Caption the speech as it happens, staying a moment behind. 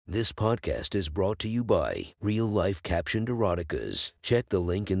This podcast is brought to you by Real Life Captioned Eroticas. Check the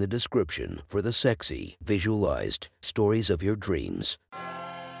link in the description for the sexy, visualized stories of your dreams.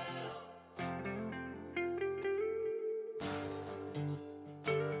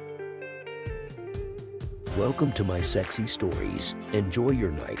 Welcome to my sexy stories. Enjoy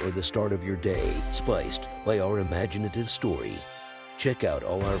your night or the start of your day, spiced by our imaginative story. Check out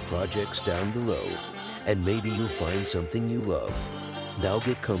all our projects down below, and maybe you'll find something you love. Now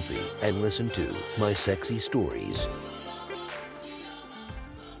get comfy and listen to my sexy stories.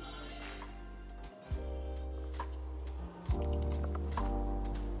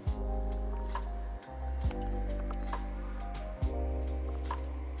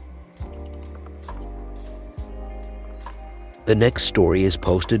 The next story is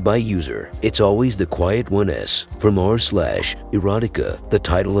posted by user It's Always the Quiet One S from r/erotica. The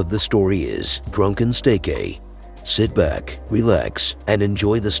title of the story is Drunken Staycay. Sit back, relax, and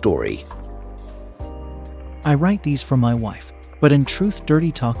enjoy the story. I write these for my wife, but in truth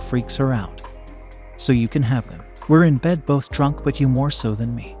dirty talk freaks her out. So you can have them. We're in bed both drunk, but you more so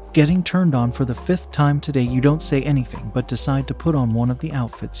than me. Getting turned on for the 5th time today. You don't say anything but decide to put on one of the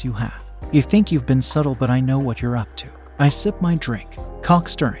outfits you have. You think you've been subtle, but I know what you're up to. I sip my drink, cock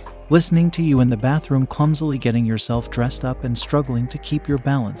stirring, listening to you in the bathroom, clumsily getting yourself dressed up and struggling to keep your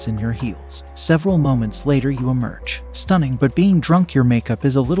balance in your heels. Several moments later you emerge, stunning, but being drunk your makeup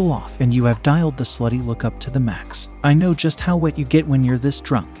is a little off and you have dialed the slutty look up to the max. I know just how wet you get when you're this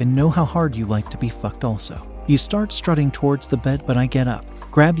drunk and know how hard you like to be fucked also. You start strutting towards the bed, but I get up,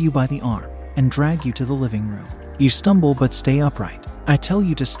 grab you by the arm, and drag you to the living room. You stumble but stay upright. I tell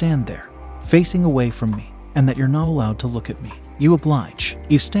you to stand there, facing away from me, and that you're not allowed to look at me. You oblige.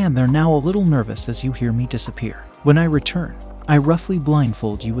 You stand there now, a little nervous as you hear me disappear. When I return, I roughly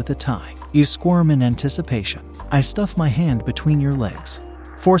blindfold you with a tie. You squirm in anticipation. I stuff my hand between your legs,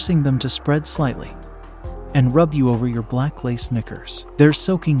 forcing them to spread slightly, and rub you over your black lace knickers. They're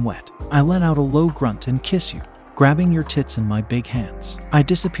soaking wet. I let out a low grunt and kiss you, grabbing your tits in my big hands. I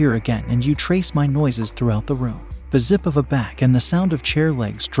disappear again and you trace my noises throughout the room. The zip of a back and the sound of chair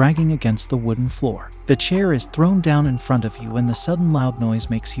legs dragging against the wooden floor. The chair is thrown down in front of you and the sudden loud noise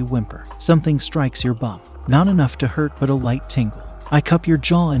makes you whimper. Something strikes your bum. Not enough to hurt, but a light tingle. I cup your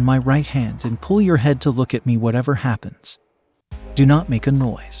jaw in my right hand and pull your head to look at me. Whatever happens, do not make a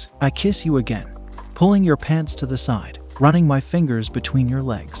noise. I kiss you again, pulling your pants to the side, running my fingers between your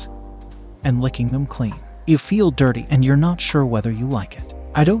legs, and licking them clean. You feel dirty and you're not sure whether you like it.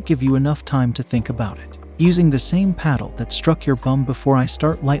 I don't give you enough time to think about it. Using the same paddle that struck your bum before, I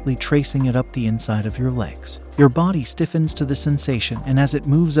start lightly tracing it up the inside of your legs. Your body stiffens to the sensation, and as it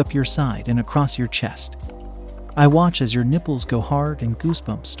moves up your side and across your chest, I watch as your nipples go hard and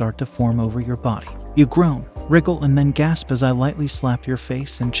goosebumps start to form over your body. You groan, wriggle, and then gasp as I lightly slap your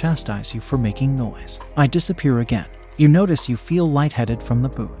face and chastise you for making noise. I disappear again. You notice you feel lightheaded from the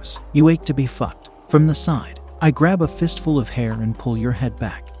booze. You ache to be fucked. From the side, I grab a fistful of hair and pull your head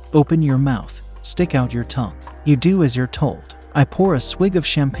back. Open your mouth. Stick out your tongue. You do as you're told. I pour a swig of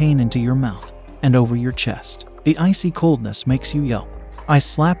champagne into your mouth and over your chest. The icy coldness makes you yelp. I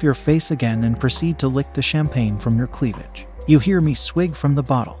slap your face again and proceed to lick the champagne from your cleavage. You hear me swig from the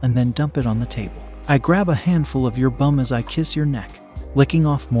bottle and then dump it on the table. I grab a handful of your bum as I kiss your neck, licking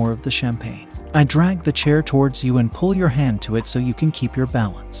off more of the champagne. I drag the chair towards you and pull your hand to it so you can keep your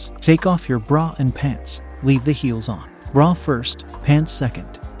balance. Take off your bra and pants. Leave the heels on. Bra first, pants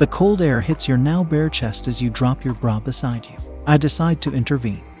second. The cold air hits your now bare chest as you drop your bra beside you. I decide to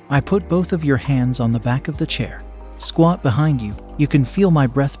intervene. I put both of your hands on the back of the chair, squat behind you. You can feel my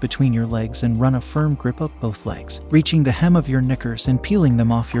breath between your legs and run a firm grip up both legs, reaching the hem of your knickers and peeling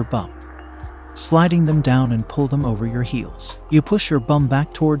them off your bum, sliding them down and pull them over your heels. You push your bum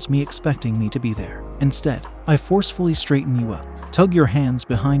back towards me, expecting me to be there. Instead, I forcefully straighten you up, tug your hands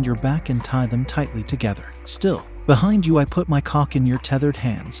behind your back and tie them tightly together. Still behind you, I put my cock in your tethered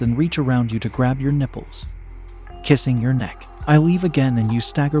hands and reach around you to grab your nipples, kissing your neck. I leave again and you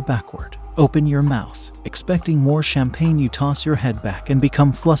stagger backward. Open your mouth, expecting more champagne. You toss your head back and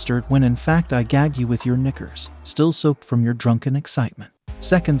become flustered when in fact I gag you with your knickers, still soaked from your drunken excitement.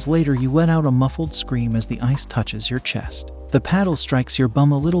 Seconds later, you let out a muffled scream as the ice touches your chest. The paddle strikes your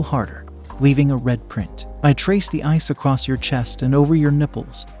bum a little harder, leaving a red print. I trace the ice across your chest and over your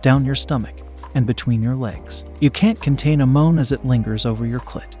nipples, down your stomach, and between your legs. You can't contain a moan as it lingers over your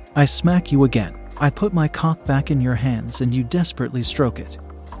clit. I smack you again. I put my cock back in your hands and you desperately stroke it,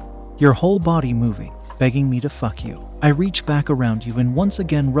 your whole body moving, begging me to fuck you. I reach back around you and once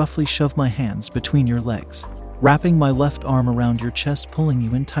again roughly shove my hands between your legs, wrapping my left arm around your chest, pulling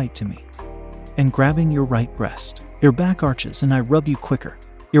you in tight to me, and grabbing your right breast. Your back arches and I rub you quicker,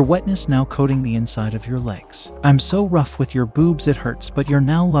 your wetness now coating the inside of your legs. I'm so rough with your boobs it hurts, but you're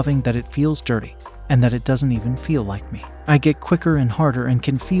now loving that it feels dirty and that it doesn't even feel like me. I get quicker and harder and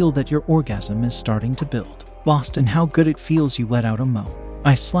can feel that your orgasm is starting to build. Lost in how good it feels, you let out a moan.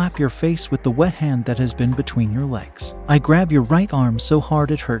 I slap your face with the wet hand that has been between your legs. I grab your right arm so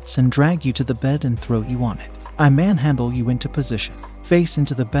hard it hurts and drag you to the bed and throw you on it. I manhandle you into position, face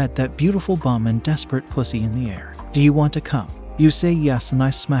into the bed, that beautiful bum and desperate pussy in the air. Do you want to come? You say yes and I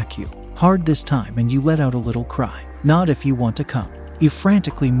smack you hard this time and you let out a little cry. Nod if you want to come. You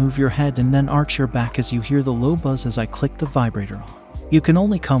frantically move your head and then arch your back as you hear the low buzz as I click the vibrator on. You can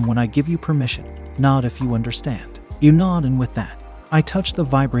only come when I give you permission. Nod if you understand. You nod, and with that, I touch the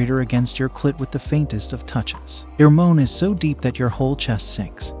vibrator against your clit with the faintest of touches. Your moan is so deep that your whole chest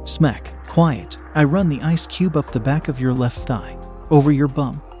sinks. Smack. Quiet. I run the ice cube up the back of your left thigh, over your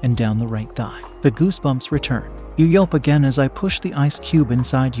bum, and down the right thigh. The goosebumps return. You yelp again as I push the ice cube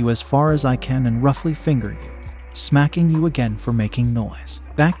inside you as far as I can and roughly finger you, smacking you again for making noise.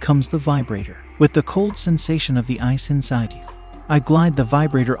 Back comes the vibrator, with the cold sensation of the ice inside you. I glide the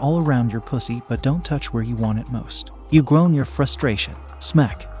vibrator all around your pussy, but don't touch where you want it most. You groan your frustration.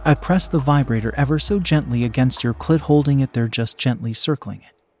 Smack. I press the vibrator ever so gently against your clit, holding it there, just gently circling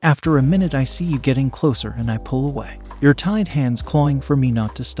it. After a minute, I see you getting closer and I pull away, your tied hands clawing for me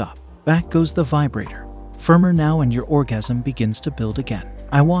not to stop. Back goes the vibrator, firmer now, and your orgasm begins to build again.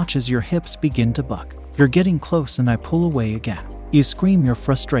 I watch as your hips begin to buck. You're getting close and I pull away again. You scream your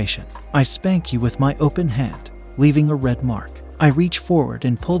frustration. I spank you with my open hand, leaving a red mark. I reach forward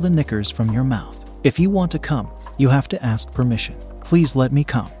and pull the knickers from your mouth. If you want to come, you have to ask permission. Please let me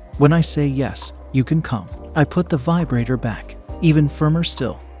come. When I say yes, you can come. I put the vibrator back, even firmer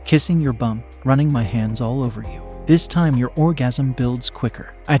still, kissing your bum, running my hands all over you. This time your orgasm builds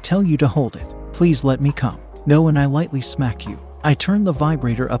quicker. I tell you to hold it. Please let me come. No, and I lightly smack you. I turn the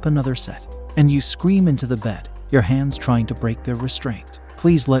vibrator up another set, and you scream into the bed, your hands trying to break their restraint.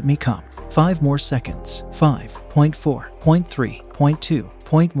 Please let me come. 5 more seconds. 5.4, 0.3, 0.2,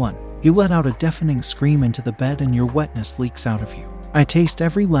 0.1. You let out a deafening scream into the bed and your wetness leaks out of you. I taste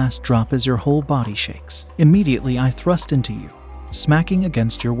every last drop as your whole body shakes. Immediately I thrust into you, smacking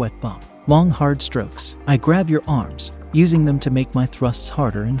against your wet bum. Long hard strokes. I grab your arms, using them to make my thrusts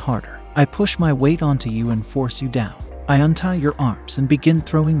harder and harder. I push my weight onto you and force you down. I untie your arms and begin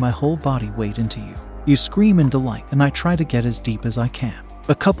throwing my whole body weight into you. You scream in delight and I try to get as deep as I can.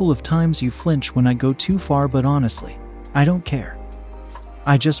 A couple of times you flinch when I go too far, but honestly, I don't care.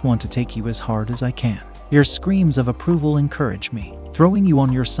 I just want to take you as hard as I can. Your screams of approval encourage me. Throwing you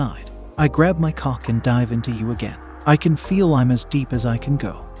on your side, I grab my cock and dive into you again. I can feel I'm as deep as I can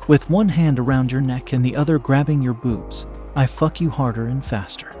go. With one hand around your neck and the other grabbing your boobs, I fuck you harder and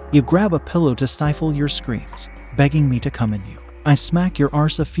faster. You grab a pillow to stifle your screams, begging me to come in you. I smack your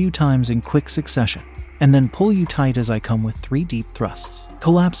arse a few times in quick succession, and then pull you tight as I come with 3 deep thrusts.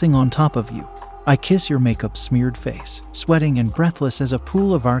 Collapsing on top of you, I kiss your makeup-smeared face, sweating and breathless as a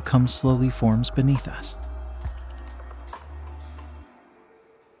pool of our cum slowly forms beneath us.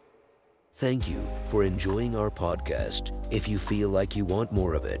 Thank you for enjoying our podcast. If you feel like you want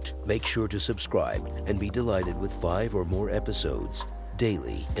more of it, make sure to subscribe and be delighted with 5 or more episodes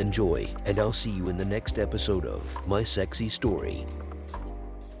daily. Enjoy, and I'll see you in the next episode of My Sexy Story.